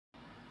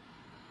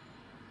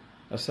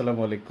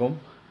আসসালামু আলাইকুম।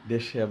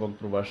 দেশে এবং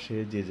প্রবাসে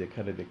যে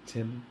যেখানে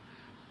দেখছেন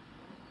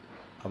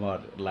আমার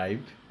লাইভ,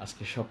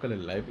 আজকে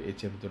সকালের লাইভ,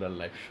 HM দুলাল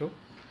লাইভ শো,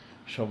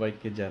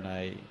 সবাইকে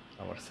জানাই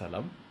আমার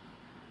সালাম।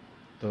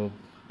 তো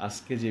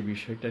আজকে যে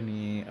বিষয়টা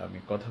নিয়ে আমি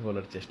কথা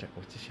বলার চেষ্টা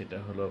করছি সেটা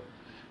হলো,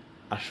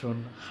 আসুন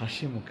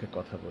হাসি মুখে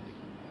কথা বলি।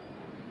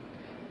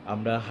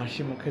 আমরা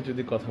হাসি মুখে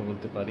যদি কথা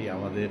বলতে পারি,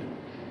 আমাদের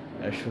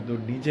শুধু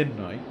নিজের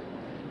নয়,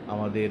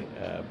 আমাদের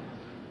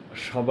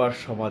সবার,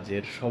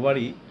 সমাজের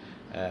সবারই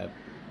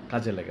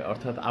কাজে লাগে।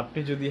 অর্থাৎ আপনি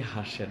যদি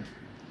হাসেন,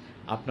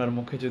 আপনার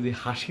মুখে যদি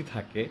হাসি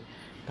থাকে,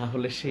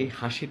 তাহলে সেই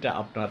হাসিটা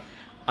আপনার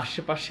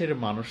আশেপাশের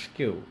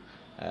মানুষকেও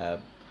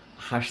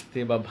হাসতে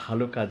বা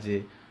ভালো কাজে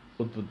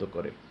উদ্বুদ্ধ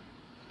করে।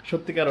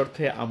 সত্যিকার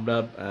অর্থে আমরা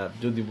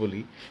যদি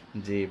বলি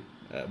যে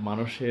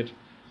মানুষের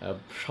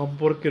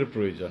সম্পর্কের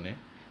প্রয়োজনে,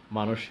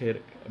 মানুষের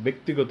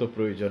ব্যক্তিগত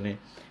প্রয়োজনে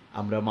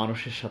আমরা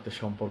মানুষের সাথে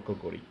সম্পর্ক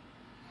করি।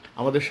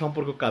 আমাদের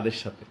সম্পর্ক কাদের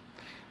সাথে?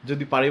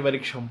 যদি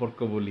পারিবারিক সম্পর্ক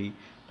বলি,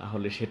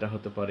 তাহলে সেটা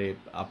হতে পারে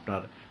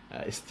আপনার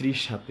স্ত্রীর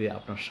সাথে,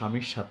 আপনার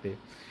স্বামীর সাথে,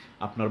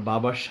 আপনার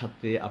বাবার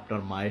সাথে,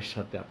 আপনার মায়ের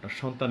সাথে, আপনার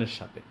সন্তানের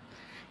সাথে।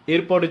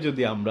 এরপরে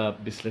যদি আমরা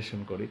বিশ্লেষণ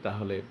করি,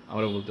 তাহলে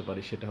আমরা বলতে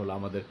পারি সেটা হলো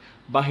আমাদের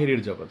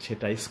বাহিরের জগৎ।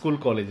 সেটা স্কুল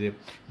কলেজে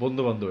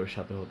বন্ধুবান্ধবের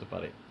সাথে হতে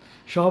পারে,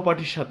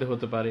 সহপাঠীর সাথে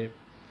হতে পারে।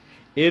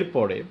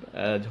 এরপরে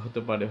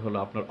হতে পারে হলো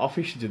আপনার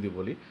অফিস, যদি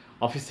বলি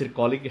অফিসের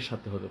কলিগের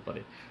সাথে হতে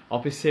পারে।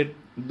 অফিসের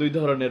দুই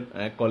ধরনের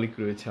কলিগ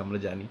রয়েছে আমরা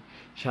জানি।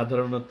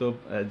 সাধারণত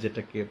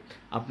যেটাকে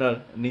আপনার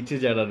নিচে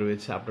যারা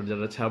রয়েছে, আপনার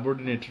যারা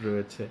সাবঅর্ডিনেট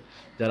রয়েছে,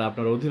 যারা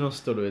আপনার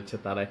অধীনস্থ রয়েছে,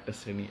 তারা একটা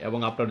শ্রেণী, এবং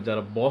আপনার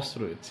যারা বস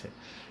রয়েছে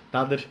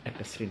তাদের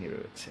একটা শ্রেণী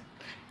রয়েছে।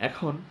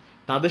 এখন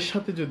তাদের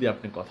সাথে যদি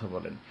আপনি কথা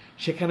বলেন,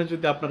 সেখানে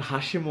যদি আপনার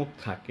হাসি মুখ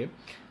থাকে,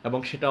 এবং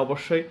সেটা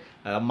অবশ্যই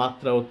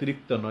মাত্রা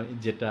অতিরিক্ত নয়,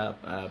 যেটা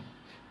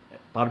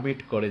পারমিট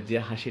করে, যে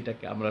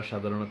হাসিটাকে আমরা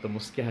সাধারণত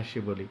মুচকি হাসি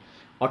বলি,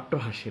 অট্ট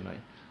হাসি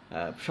নয়।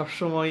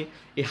 সবসময়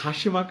এই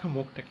হাসি মাখা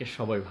মুখটাকে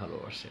সবাই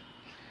ভালোবাসে।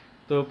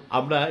 তো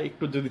আমরা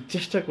একটু যদি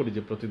চেষ্টা করি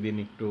যে প্রতিদিন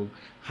একটু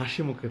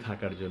হাসি মুখে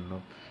থাকার জন্য,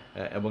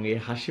 এবং এই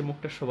হাসি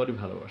মুখটা সবারই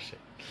ভালোবাসে।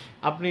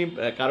 আপনি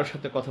কারোর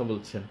সাথে কথা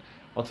বলছেন,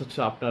 অথচ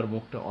আপনার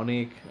মুখটা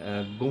অনেক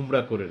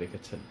গোমড়া করে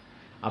রেখেছেন,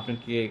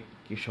 আপনাকে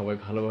কি সবাই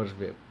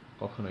ভালোবাসবে?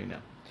 কখনোই না।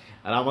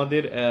 আর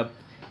আমাদের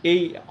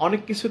এই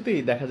অনেক কিছুতেই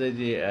দেখা যায়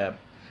যে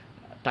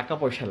টাকা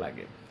পয়সা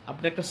লাগে।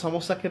 আপনি একটা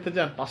সমোসা খেতে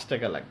যান, 5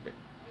 টাকা লাগবে।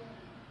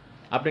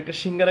 আপনি একটা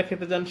সিঙ্গারা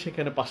খেতে যান,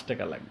 সেখানে 5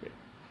 টাকা লাগবে।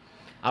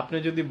 আপনি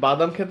যদি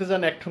বাদাম খেতে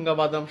যান, এক ঠোঙ্গা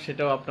বাদাম,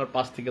 সেটাও আপনার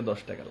 5 থেকে 10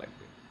 টাকা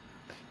লাগবে।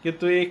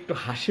 কিন্তু এই একটু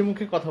হাসি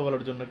মুখে কথা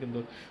বলার জন্য কিন্তু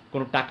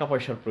কোনো টাকা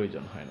পয়সার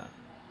প্রয়োজন হয় না।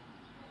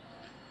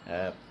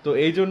 তো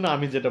এই জন্য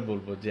আমি যেটা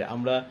বলবো যে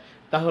আমরা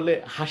তাহলে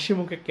হাসি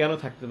মুখে কেন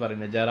থাকতে পারি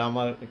না? যারা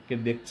আমাকে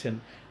দেখছেন,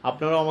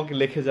 আপনারাও আমাকে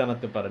লিখে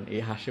জানাতে পারেন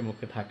এই হাসি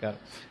মুখে থাকার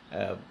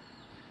আহ,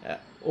 আহ,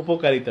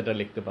 উপকারিতাটা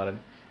লিখতে পারেন,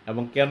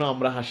 এবং কেন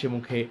আমরা হাসি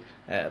মুখে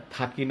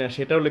থাকি না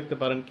সেটাও লিখতে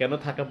পারেন, কেন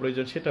থাকা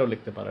প্রয়োজন সেটাও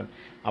লিখতে পারেন।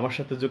 আমার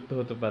সাথে যুক্ত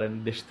হতে পারেন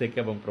দেশ থেকে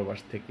এবং প্রবাস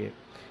থেকে,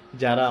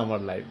 যারা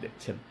আমার লাইভ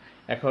দেখছেন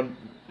এখন।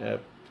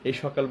 এই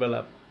সকালবেলা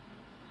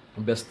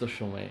ব্যস্ত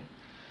সময়ে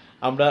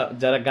আমরা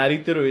যারা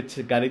গাড়িতে রয়েছে,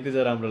 গাড়িতে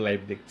যারা আমরা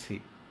লাইভ দেখছি,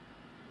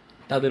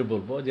 তাদের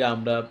বলবো যে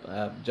আমরা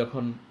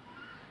যখন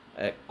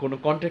কোনো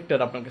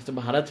কন্ট্রাক্টর আপনার কাছে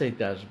ভাড়া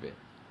চাইতে আসবে,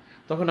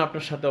 তখন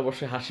আপনার সাথে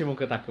অবশ্যই হাসি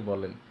মুখে তাকে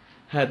বলেন,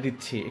 হ্যাঁ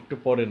দিচ্ছি, একটু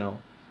পরে নাও।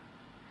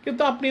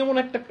 কিন্তু আপনি এমন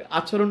একটা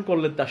আচরণ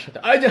করলেন তার সাথে,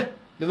 আয় যা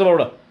দিতে পারো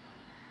না,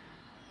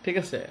 ঠিক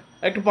আছে,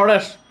 একটু পরে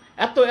আস।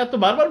 এত এত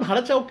বারবার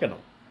ভাড়া চাও কেন?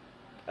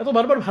 এত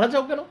বারবার ভাড়া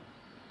চাও কেন?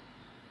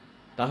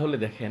 তাহলে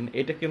দেখেন,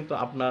 এটা কিন্তু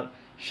আপনার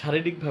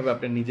শারীরিকভাবে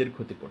আপনি নিজের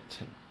ক্ষতি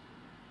করছেন।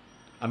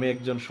 আমি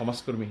একজন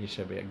সমাজকর্মী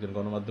হিসেবে, একজন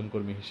গণমাধ্যম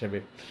কর্মী হিসেবে,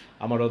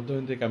 আমার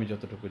অধ্যয়ন থেকে আমি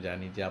যতটুকু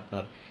জানি যে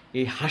আপনার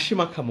এই হাসি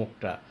মাখা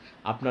মুখটা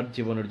আপনার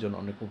জীবনের জন্য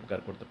অনেক উপকার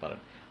করতে পারেন।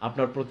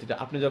 আপনার প্রতিটা,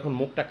 আপনি যখন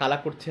মুখটা কালা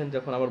করছেন,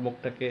 যখন আবার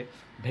মুখটাকে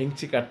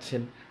ভেঙচি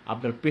কাটছেন,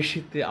 আপনার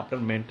পেশিতে, আপনার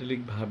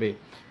মেন্টালিকভাবে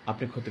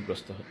আপনি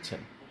ক্ষতিগ্রস্ত হচ্ছেন।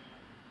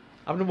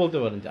 আপনি বলতে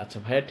পারেন যে আচ্ছা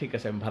ভাইয়া, ঠিক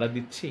আছে, আমি ভাড়া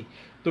দিচ্ছি,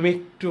 তুমি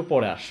একটু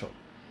পরে আসো।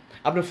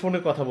 আপনি ফোনে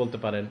কথা বলতে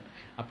পারেন,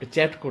 আপনি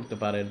চ্যাট করতে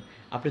পারেন,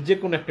 আপনি যে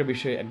কোনো একটা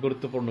বিষয়, এক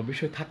গুরুত্বপূর্ণ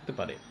বিষয় থাকতে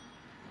পারে।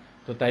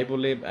 তো তাই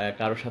বলে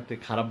কারোর সাথে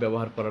খারাপ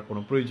ব্যবহার করার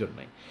কোনো প্রয়োজন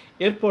নাই।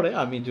 এরপরে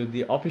আমি যদি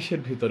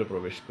অফিসের ভিতরে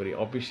প্রবেশ করি,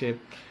 অফিসে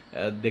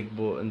দেখব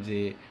যে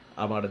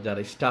আমার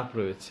যারা স্টাফ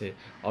রয়েছে,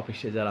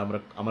 অফিসে যারা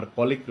আমার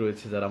কলিগ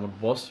রয়েছে, যারা আমার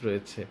বস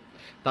রয়েছে,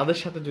 তাদের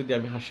সাথে যদি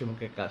আমি হাসি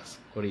মুখে কাজ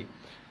করি,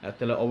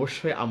 তাহলে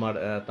অবশ্যই আমার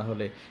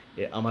তাহলে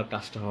আমার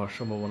কাজটা হওয়ার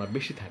সম্ভাবনা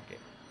বেশি থাকে।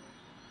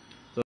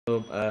 তো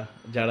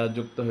যারা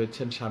যুক্ত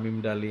হয়েছেন, শামীম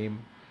ডালিম,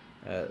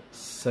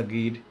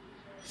 সাগির,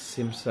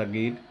 সিম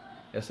সাগির,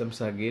 SM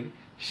সাগির,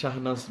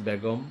 শাহনাজ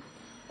বেগম,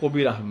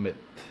 কবির আহমেদ,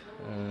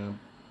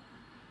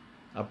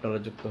 আপনারা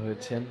যুক্ত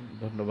হয়েছেন,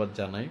 ধন্যবাদ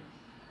জানাই।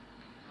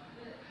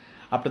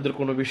 আপনাদের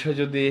কোনো বিষয়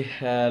যদি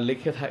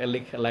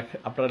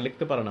আপনারা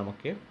লিখতে পারেন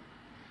আমাকে,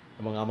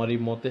 এবং আমার এই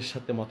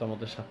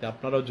মতামতের সাথে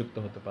আপনারাও যুক্ত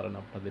হতে পারেন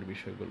আপনাদের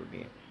বিষয়গুলো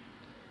নিয়ে।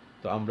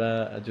 তো আমরা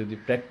যদি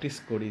প্র্যাকটিস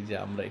করি যে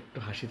আমরা একটু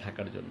হাসি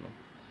থাকার জন্য,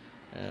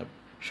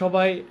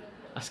 সবাই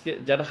আজকে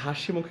যারা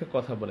হাসি মুখে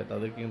কথা বলে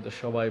তাদেরকে কিন্তু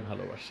সবাই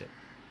ভালোবাসে।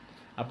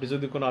 আপনি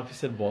যদি কোনো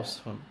অফিসের বস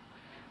হন,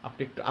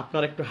 আপনি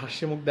আপনার একটু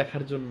হাসি মুখ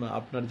দেখার জন্য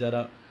আপনার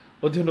যারা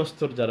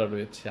অধীনস্থর যারা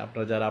রয়েছে,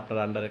 যারা আপনার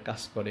আন্ডারে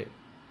কাজ করে,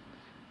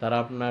 তারা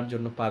আপনার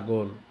জন্য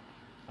পাগল।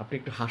 আপনি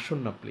একটু হাসুন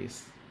না প্লিজ।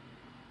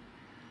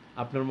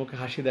 আপনার মুখে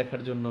হাসি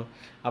দেখার জন্য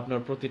আপনার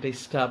প্রতিটা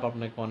স্টাফ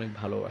আপনাকে অনেক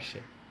ভালোবাসে।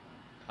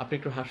 আপনি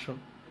একটু হাসুন।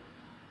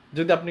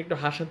 যদি আপনি একটু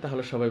হাসেন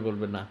তাহলে সবাই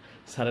বলবে না,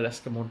 স্যারের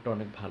আজকে মনটা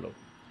অনেক ভালো।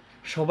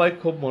 সবাই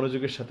খুব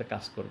মনোযোগের সাথে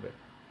কাজ করবে।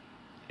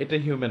 এটা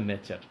হিউম্যান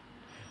নেচার।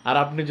 আর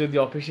আপনি যদি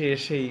অফিসে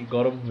এসেই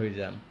গরম হয়ে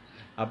যান,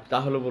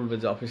 তাহলে বলবে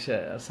যে অফিসে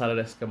স্যারের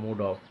আজকে মুড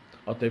অফ,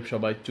 অতএব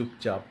সবাই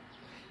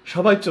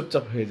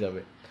চুপচাপ হয়ে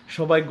যাবে,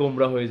 সবাই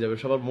গোমরা হয়ে যাবে,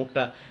 সবার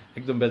মুখটা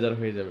একদম বেজার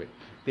হয়ে যাবে।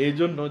 তো এই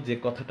জন্য যে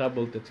কথাটা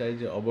বলতে চাই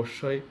যে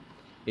অবশ্যই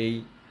এই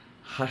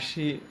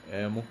হাসি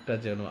মুখটা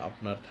যেন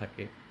আপনার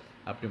থাকে।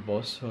 আপনি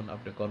বস হন,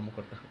 আপনি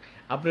কর্মকর্তা হন,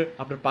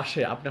 আপনার পাশে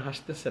আপনি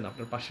হাসতেছেন,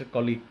 আপনার পাশের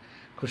কলিগ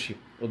খুশি,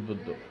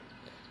 উদ্বুদ্ধ।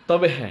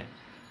 তবে হ্যাঁ,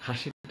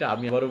 হাসিটা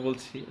আমি আবারও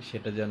বলছি,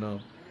 সেটা যেন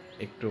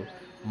একটু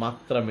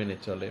মাত্রা মেনে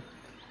চলে।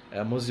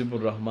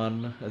 মুজিবুর রহমান,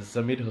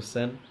 জমির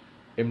হোসেন,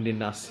 এমডি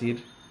নাসির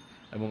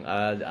এবং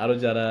আরও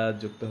যারা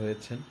যুক্ত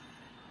হয়েছেন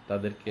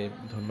তাদেরকে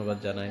ধন্যবাদ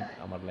জানাই।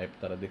 আমার লাইভ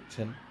তারা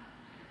দেখছেন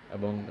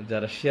এবং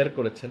যারা শেয়ার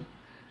করেছেন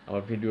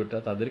আমার ভিডিওটা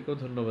তাদেরকেও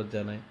ধন্যবাদ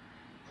জানাই,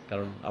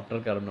 কারণ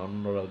আপনার কারণে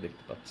অন্যরাও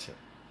দেখতে পাচ্ছে।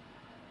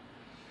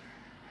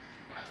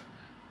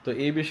 তো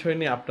এই বিষয়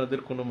নিয়ে আপনাদের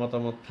কোনো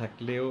মতামত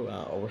থাকলেও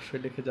অবশ্যই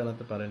লিখে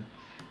জানাতে পারেন।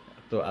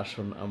 তো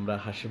আসুন আমরা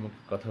হাসি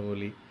মুখে কথা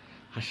বলি,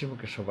 হাসি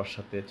মুখে সবার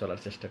সাথে চলার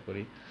চেষ্টা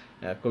করি।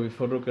 কবি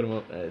ফরুকের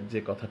যে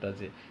কথাটা,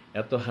 যে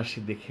এত হাসি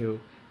দেখেও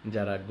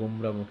যারা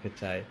গোমরা মুখে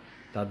চায়,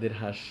 তাদের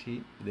হাসি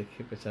দেখে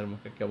পেঁচার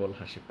মুখে কেবল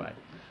হাসি পায়।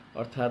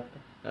 অর্থাৎ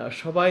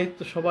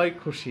সবাই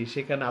খুশি,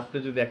 সেখানে আপনি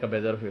যদি একা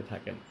বেজার হয়ে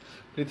থাকেন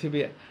পৃথিবী,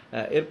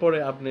 এরপরে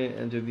আপনি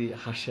যদি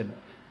হাসেন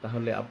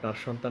তাহলে আপনার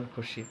সন্তান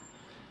খুশি,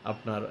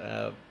 আপনার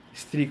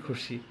স্ত্রী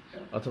খুশি,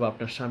 অথবা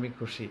আপনার স্বামী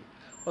খুশি।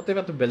 অতএব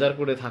এত বেজার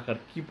করে থাকার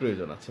কি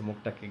প্রয়োজন আছে?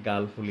 মুখটাকে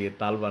গাল ফুলিয়ে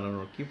তাল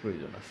বানানোর কি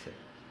প্রয়োজন আছে?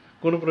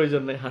 কোনো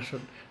প্রয়োজন নেই।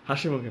 হাসুন,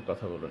 হাসি মুখে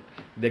কথা বলুন,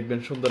 দেখবেন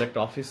সুন্দর একটা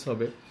অফিস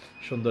হবে,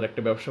 সুন্দর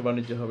একটা ব্যবসা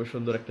বাণিজ্য হবে,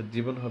 সুন্দর একটা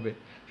জীবন হবে,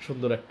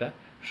 সুন্দর একটা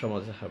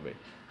সমাজ হবে।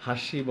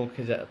 হাসি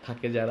মুখে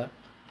থাকে যারা,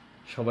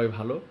 সবাই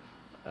ভালো,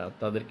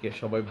 তাদেরকে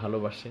সবাই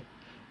ভালোবাসে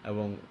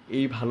এবং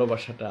এই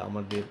ভালোবাসাটা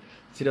আমাদের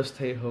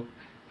চিরস্থায়ী হোক।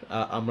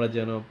 আমরা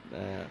যেন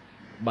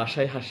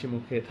বাসায় হাসি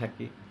মুখে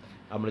থাকি,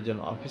 আমরা যেন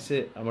অফিসে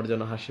আমার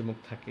যেন হাসি মুখ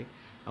থাকে,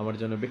 আমার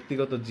যেন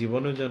ব্যক্তিগত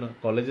জীবনেও যেন,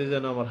 কলেজে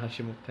যেন আমার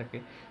হাসি মুখ থাকে,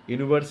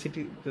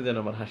 ইউনিভার্সিটিতে যেন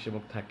আমার হাসি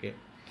মুখ থাকে।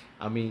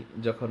 আমি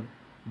যখন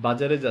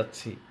বাজারে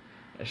যাচ্ছি,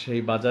 সেই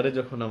বাজারে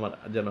যখন আমার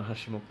যেন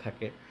হাসি মুখ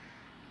থাকে।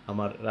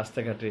 আমার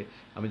রাস্তাঘাটে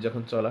আমি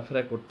যখন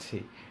চলাফেরা করছি,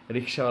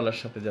 রিক্সাওয়ালার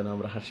সাথে যেন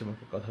আমরা হাসি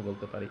মুখে কথা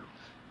বলতে পারি।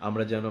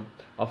 আমরা যেন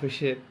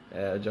অফিসে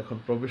যখন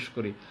প্রবেশ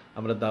করি,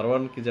 আমরা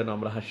দারোয়ানকে যেন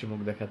আমরা হাসি মুখ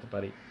দেখাতে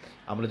পারি।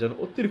 আমরা যেন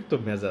অতিরিক্ত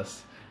মেজাজ,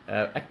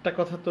 একটা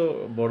কথা তো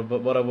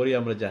বরাবরই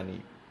আমরা জানি,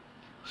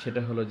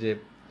 সেটা হলো যে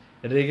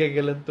রেগে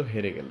গেলেন তো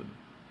হেরে গেলেন,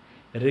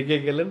 রেগে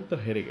গেলেন তো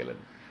হেরে গেলেন।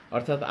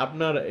 অর্থাৎ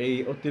আপনার এই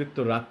অতিরিক্ত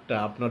রাগটা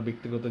আপনার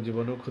ব্যক্তিগত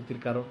জীবনেও ক্ষতির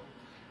কারণ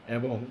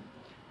এবং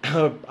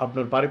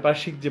আপনার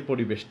পারিপার্শ্বিক যে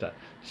পরিবেশটা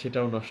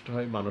সেটাও নষ্ট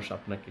হয়, মানুষ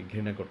আপনাকে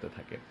ঘৃণা করতে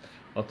থাকে।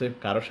 অতএব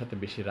কারোর সাথে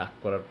বেশি রাগ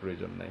করার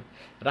প্রয়োজন নাই।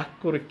 রাগ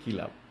করে কী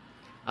লাভ?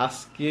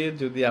 আজকে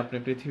যদি আপনি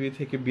পৃথিবী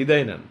থেকে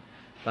বিদায় নেন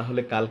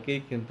তাহলে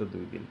কালকেই কিন্তু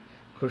 2 দিন।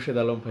 খুরশেদ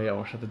আলম ভাই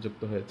আমার সাথে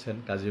যুক্ত হয়েছেন,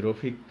 কাজী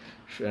রফিক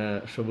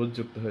সবুজ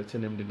যুক্ত হয়েছেন,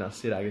 এমডি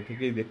নাসির আগে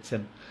থেকেই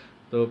দেখছেন।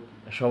 তো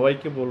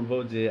সবাইকে বলবো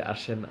যে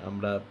আসেন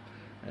আমরা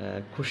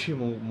খুশি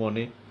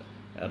মনে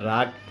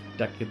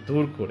রাগটাকে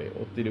দূর করে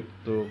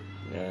অতিরিক্ত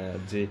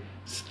যে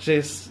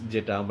স্ট্রেস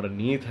যেটা আমরা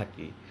নিয়ে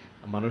থাকি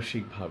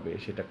মানসিকভাবে,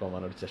 সেটা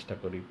কমানোর চেষ্টা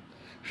করি,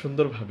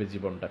 সুন্দরভাবে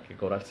জীবনটাকে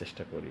গড়ার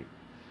চেষ্টা করি।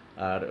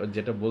 আর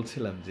যেটা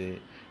বলছিলাম যে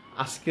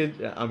আজকে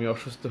আমি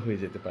অসুস্থ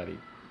হয়ে যেতে পারি,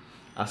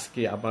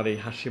 আজকে আমার এই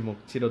হাসি মুখ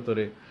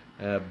চিরতরে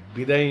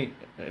বিদায়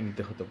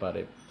নিতে হতে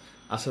পারে।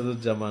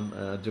 আসাদুজ্জামান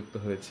যুক্ত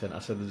হয়েছেন,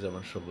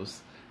 আসাদুজ্জামান সবুজ,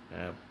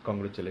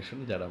 কংগ্রেচুলেশন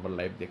যারা আমার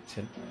লাইভ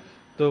দেখছেন।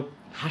 তো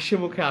হাসি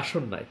মুখে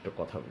আসুন না, একটু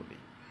কথা বলি,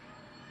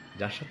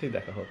 যার সাথেই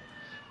দেখা হোক।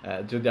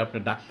 যদি আপনি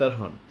ডাক্তার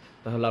হন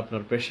তাহলে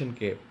আপনার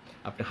পেশেন্টকে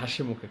আপনি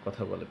হাসি মুখে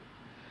কথা বলেন।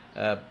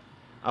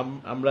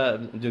 আমরা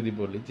যদি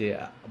বলি যে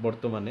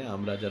বর্তমানে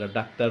আমরা যারা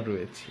ডাক্তার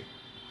রয়েছি,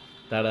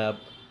 তারা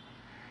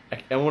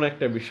এমন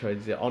একটা বিষয়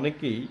যে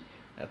অনেকেই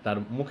তার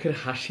মুখের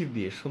হাসি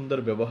দিয়ে, সুন্দর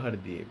ব্যবহার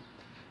দিয়ে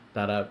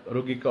তারা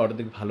রোগীকে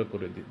অর্ধেক ভালো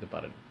করে দিতে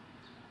পারেন।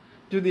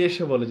 যদি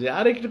এসে বলে যে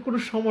আরে এটা কোনো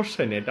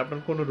সমস্যা নেই, এটা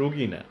আপনার কোনো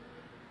রোগী না,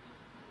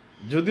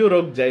 যদিও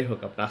রোগ যাই হোক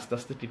আপনি আস্তে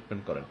আস্তে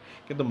ট্রিটমেন্ট করেন,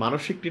 কিন্তু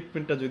মানসিক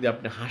ট্রিটমেন্টটা যদি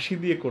আপনি হাসি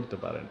দিয়ে করতে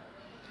পারেন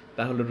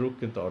তাহলে রোগ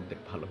কিন্তু অর্ধেক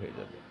ভালো হয়ে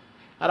যাবে।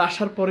 আর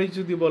আসার পরেই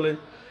যদি বলেন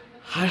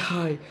হায়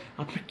হায়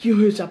আপনার কি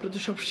হয়েছে, আপনার তো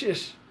সব শেষ,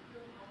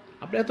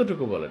 আপনি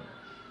এতটুকু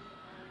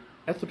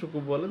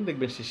বলেন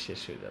দেখবেন সে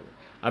শেষ হয়ে যাবে।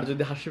 আর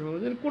যদি হাসি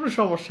বলেন কোনো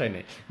সমস্যাই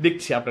নেই,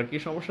 দেখছি আপনার কি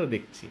সমস্যা,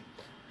 দেখছি,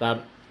 তার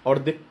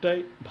অর্ধেকটাই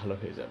ভালো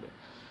হয়ে যাবে।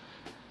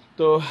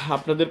 তো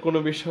আপনাদের কোনো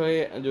বিষয়ে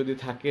যদি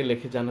থাকে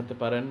লিখে জানাতে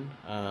পারেন।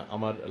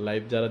 আমার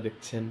লাইভ যারা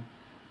দেখছেন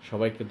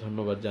সবাইকে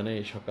ধন্যবাদ জানাই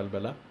এই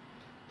সকালবেলা।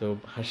 তো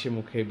হাসি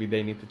মুখে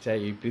বিদায় নিতে চাই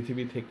এই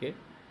পৃথিবী থেকে।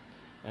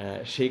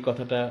 সেই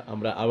কথাটা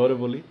আমরা আবারও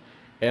বলি,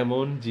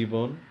 এমন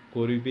জীবন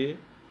করিবে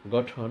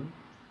গঠন,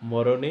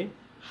 মরণে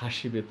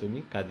হাসিবে তুমি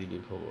কাঁদিবে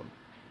ভুবন।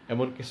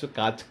 এমন কিছু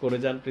কাজ করে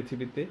যান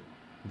পৃথিবীতে,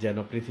 যেন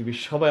পৃথিবীর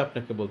সবাই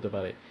আপনাকে বলতে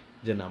পারে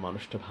যে না,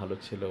 মানুষটা ভালো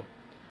ছিল,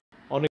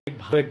 অনেক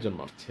ভালো একজন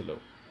মানুষ ছিল।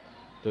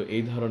 তো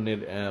এই ধরনের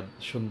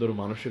সুন্দর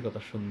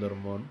মানসিকতা, সুন্দর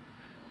মন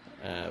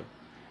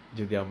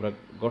যদি আমরা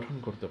গঠন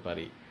করতে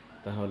পারি,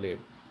 তাহলে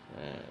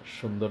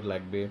সুন্দর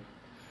লাগবে।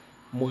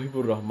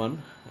 মহিবুর রহমান,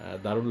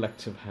 দারুণ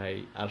লাগছে ভাই।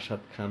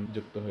 আরশাদ খান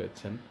যুক্ত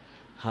হয়েছেন,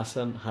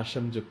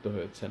 হাসান যুক্ত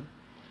হয়েছেন,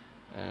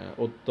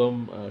 উত্তম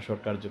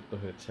সরকার যুক্ত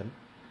হয়েছেন,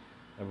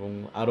 এবং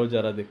আরও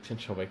যারা দেখছেন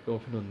সবাইকে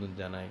অভিনন্দন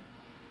জানাই।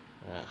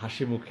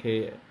 হাসি মুখে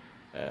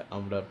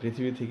আমরা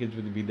পৃথিবী থেকে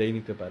যদি বিদায়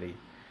নিতে পারি,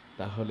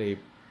 তাহলে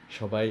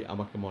সবাই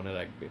আমাকে মনে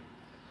রাখবে।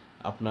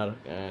 আপনার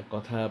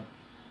কথা,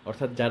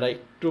 অর্থাৎ যারা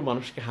একটু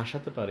মানুষকে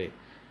হাসাতে পারে,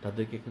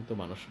 তাদেরকে কিন্তু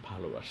মানুষ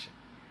ভালোবাসে,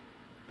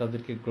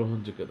 তাদেরকে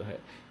গ্রহণযোগ্যতা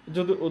হয়।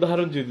 যদি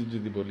উদাহরণ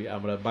যদি বলি,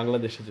 আমরা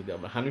বাংলাদেশে যদি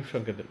আমরা হানিফ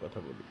সংকেতের কথা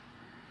বলি,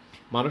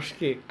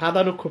 মানুষকে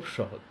কাঁদানো খুব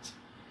সহজ।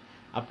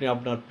 আপনি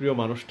আপনার প্রিয়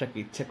মানুষটাকে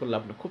ইচ্ছে করলে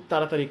আপনি খুব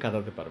তাড়াতাড়ি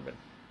কাঁদাতে পারবেন।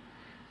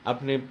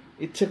 আপনি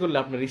ইচ্ছে করলে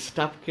আপনার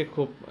স্টাফকে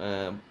খুব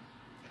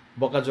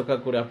বকাঝকা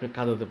করে আপনি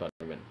কাঁদাতে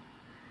পারবেন।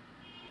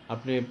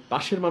 আপনি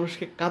পাশের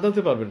মানুষকে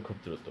কাঁদাতে পারবেন খুব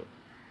দ্রুত,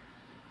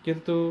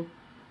 কিন্তু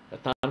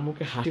তার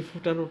মুখে হাসি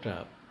ফোটানোটা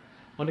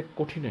অনেক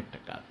কঠিন একটা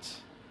কাজ।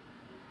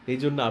 এই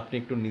জন্য আপনি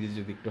একটু নিজে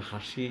যদি একটু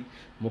হাসি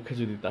মুখে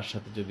যদি তার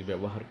সাথে যদি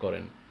ব্যবহার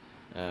করেন।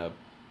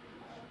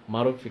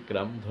 মারুফ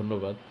ইকরাম,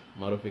 ধন্যবাদ,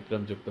 মারুফ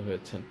ইকরাম যুক্ত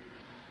হয়েছেন।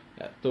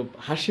 তো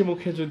হাসি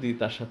মুখে যদি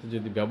তার সাথে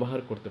যদি ব্যবহার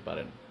করতে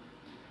পারেন,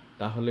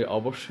 তাহলে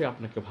অবশ্যই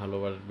আপনাকে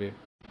ভালোবাসবে।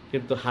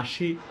 কিন্তু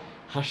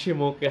হাসি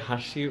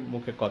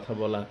মুখে কথা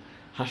বলা,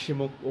 হাসি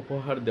মুখ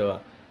উপহার দেওয়া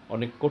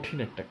অনেক কঠিন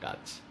একটা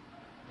কাজ।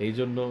 এই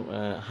জন্য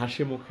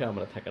হাসি মুখে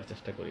আমরা থাকার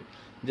চেষ্টা করি।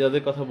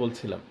 যাদের কথা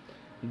বলছিলাম,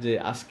 যে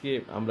আজকে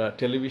আমরা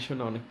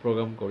টেলিভিশনে অনেক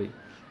প্রোগ্রাম করি,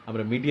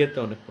 আমরা মিডিয়াতে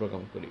অনেক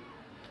প্রোগ্রাম করি।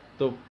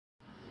 তো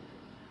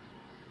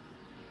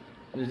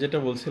যেটা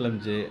বলছিলাম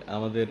যে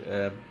আমাদের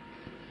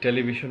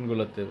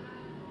টেলিভিশনগুলোতে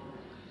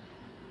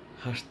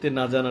হাসতে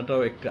না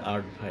জানাটাও একটা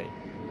আর্ট ভাই,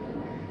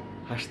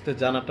 হাসতে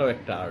জানাটাও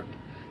একটা আর্ট।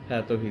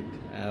 হ্যাঁ তৌহিদ,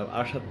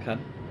 আরশাদ খান,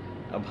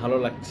 ভালো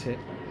লাগছে,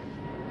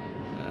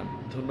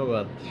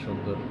 ধন্যবাদ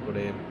সুন্দর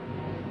করে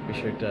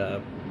বিষয়টা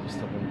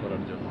উপস্থাপন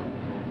করার জন্য।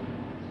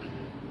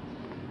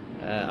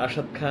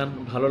 আরশাদ খান,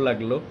 ভালো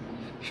লাগলো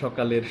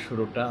সকালের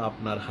শুরুটা,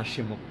 আপনার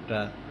হাসি মুখটা,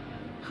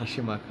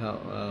 হাসি মাখা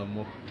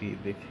মুখটি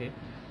দেখে।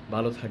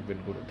 ভালো থাকবেন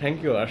গুরু। থ্যাংক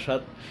ইউ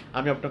আরশাদ,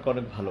 আমি আপনাকে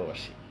অনেক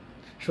ভালোবাসি,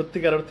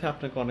 সত্যিকার অর্থে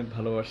আপনাকে অনেক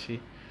ভালোবাসি।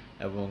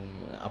 এবং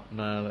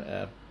আপনার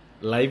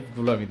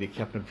লাইভগুলো আমি দেখি,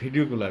 আপনার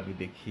ভিডিওগুলো আমি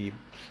দেখি,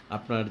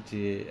 আপনার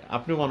যে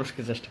আপনিও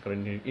মানুষকে চেষ্টা করেন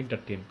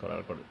এন্টারটেইন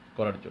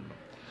করার জন্য।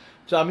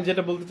 তো আমি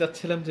যেটা বলতে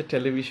চাচ্ছিলাম যে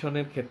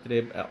টেলিভিশনের ক্ষেত্রে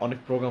অনেক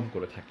প্রোগ্রাম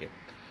করে থাকে,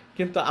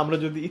 কিন্তু আমরা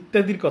যদি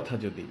ইত্যাদির কথা,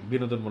 যদি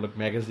বিনোদনমূলক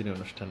ম্যাগাজিনের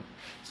অনুষ্ঠান,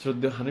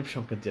 শ্রদ্ধেয় হানিফ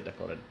সংকেত যেটা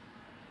করেন,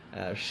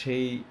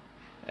 সেই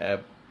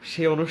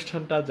সেই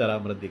অনুষ্ঠানটা যারা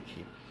আমরা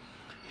দেখি,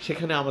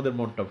 সেখানে আমাদের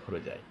মনটা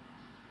ভরে যায়।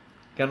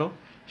 কেন?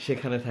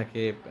 সেখানে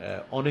থাকে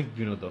অনেক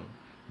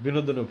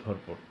বিনোদনে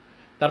ভরপুর।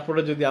 তারপরে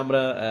যদি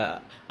আমরা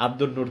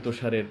আব্দুল নূর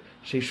তুষারের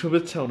সেই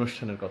শুভেচ্ছা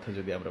অনুষ্ঠানের কথা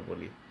যদি আমরা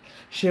বলি,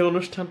 সেই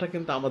অনুষ্ঠানটা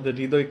কিন্তু আমাদের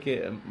হৃদয়কে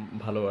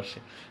ভালোবাসে।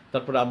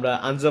 তারপরে আমরা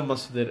আনজাম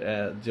মাসুদের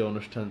যে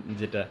অনুষ্ঠান,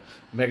 যেটা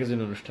ম্যাগাজিন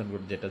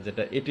অনুষ্ঠানগুলো,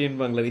 যেটা এটিএন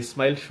বাংলার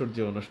ইসমাইল শোর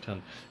যে অনুষ্ঠান,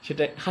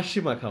 সেটা হাসি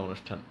মাখা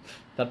অনুষ্ঠান।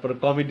 তারপরে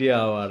কমেডি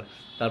আওয়ার,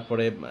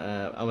 তারপরে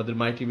আমাদের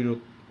মাই টিভিরও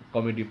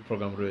কমেডি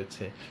প্রোগ্রাম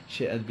রয়েছে,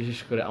 সে বিশেষ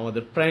করে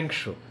আমাদের প্র্যাঙ্ক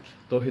শো,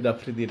 তৌহিদ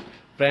আফ্রিদির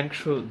প্র্যাঙ্ক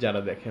শো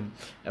যারা দেখেন,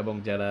 এবং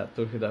যারা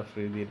তৌহিদ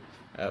আফ্রিদির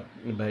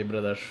ভাই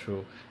ব্রাদার শো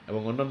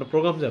এবং অন্যান্য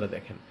প্রোগ্রাম যারা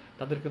দেখেন,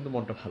 তাদের কিন্তু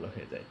মনটা ভালো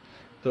হয়ে যায়।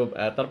 তো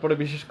তারপরে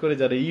বিশেষ করে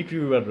যারা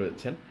ইউটিউবার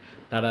রয়েছেন,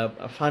 তারা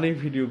ফানি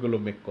ভিডিওগুলো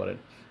মেক করেন।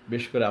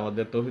 বিশেষ করে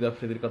আমাদের তৌহিদ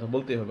আফ্রিদির কথা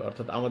বলতেই হবে,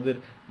 অর্থাৎ আমাদের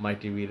মাই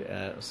টিভির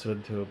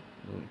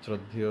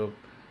শ্রদ্ধেয়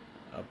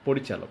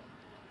পরিচালক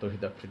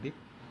তৌহিদ আফ্রিদি,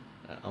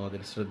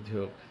 আমাদের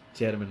শ্রদ্ধেয়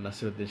চেয়ারম্যান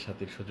নাসিরউদ্দিন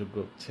সাথীর সুযোগ্য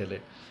ছেলে,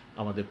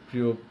 আমাদের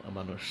প্রিয়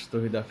মানুষ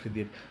তৌহিদ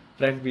আফ্রিদির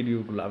প্র্যাঙ্ক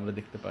ভিডিওগুলো আমরা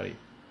দেখতে পারি।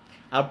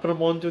 আপনার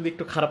মন যদি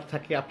একটু খারাপ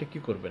থাকে, আপনি কি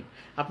করবেন?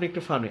 আপনি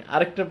একটু ফানি।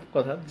 আরেকটা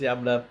কথা, যে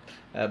আমরা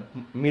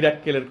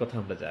মিরাক্কেলের কথা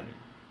আমরা জানি,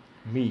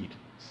 মীর,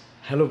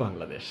 হ্যালো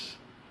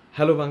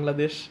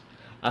বাংলাদেশ,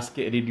 আজকে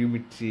রেডিও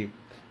মির্চি,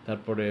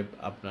 তারপরে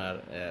আপনার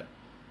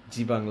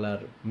জি বাংলার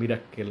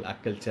মিরাক্কেল,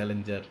 আক্কেল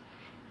চ্যালেঞ্জার,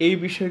 এই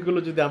বিষয়গুলো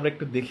যদি আমরা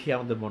একটু দেখি,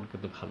 আমাদের মন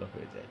কিন্তু ভালো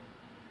হয়ে যায়।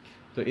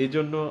 তো এই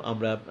জন্য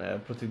আমরা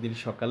প্রতিদিন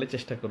সকালে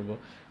চেষ্টা করব,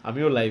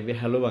 আমিও লাইভে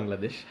হ্যালো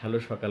বাংলাদেশ, হ্যালো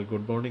সকাল,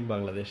 গুড মর্নিং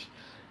বাংলাদেশ,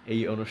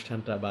 এই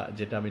অনুষ্ঠানটা, বা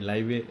যেটা আমি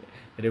লাইভে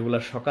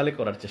রেগুলার সকালে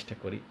করার চেষ্টা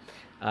করি।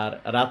 আর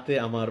রাতে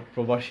আমার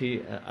প্রবাসী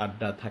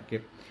আড্ডা থাকে,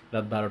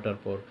 রাত 12টার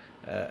পর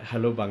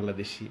হ্যালো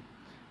বাংলাদেশি,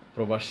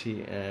 প্রবাসী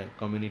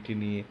কমিউনিটি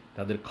নিয়ে,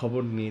 তাদের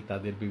খবর নিয়ে,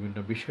 তাদের বিভিন্ন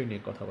বিষয়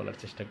নিয়ে কথা বলার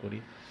চেষ্টা করি।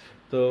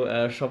 তো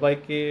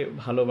সবাইকে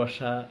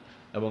ভালোবাসা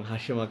এবং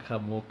হাসি মাখা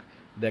মুখ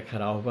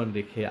দেখার আহ্বান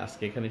রেখে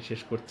আজকে এখানে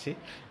শেষ করছি।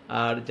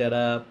 আর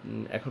যারা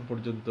এখন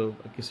পর্যন্ত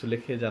কিছু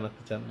লিখে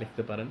জানাতে চান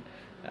লিখতে পারেন।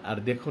 আর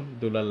দেখুন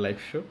দুলাল লাইভ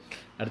শো।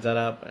 আর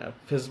যারা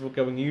ফেসবুক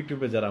এবং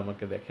ইউটিউবে যারা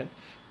আমাকে দেখেন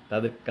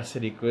তাদের কাছে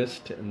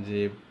রিকোয়েস্ট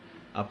যে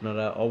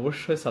আপনারা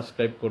অবশ্যই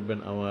সাবস্ক্রাইব করবেন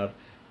আমার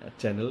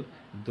চ্যানেল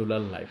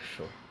দুলাল লাইভ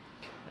শো।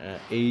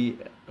 এই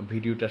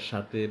ভিডিওটার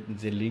সাথে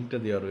যে লিঙ্কটা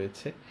দেওয়া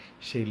রয়েছে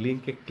সেই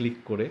লিঙ্কে ক্লিক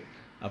করে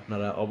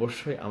আপনারা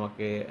অবশ্যই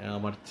আমাকে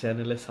আমার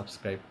চ্যানেলে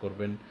সাবস্ক্রাইব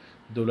করবেন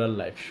দুলাল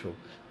লাইভ শো।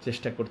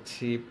 চেষ্টা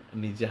করছি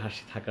নিজে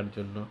হাসি থাকার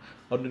জন্য,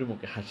 অন্যের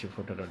মুখে হাসি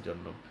ফোটানোর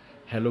জন্য।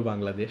 Hello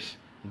Bangladesh,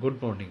 good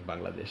morning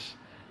Bangladesh.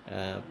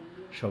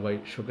 সবাই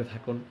সুখে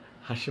থাকুন,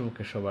 হাসি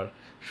মুখে সবার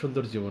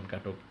সুন্দর জীবন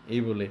কাটুক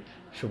এই বলে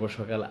শুভ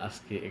সকাল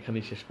আজকে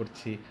এখানেই শেষ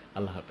করছি।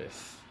 আল্লাহ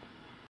হাফেজ।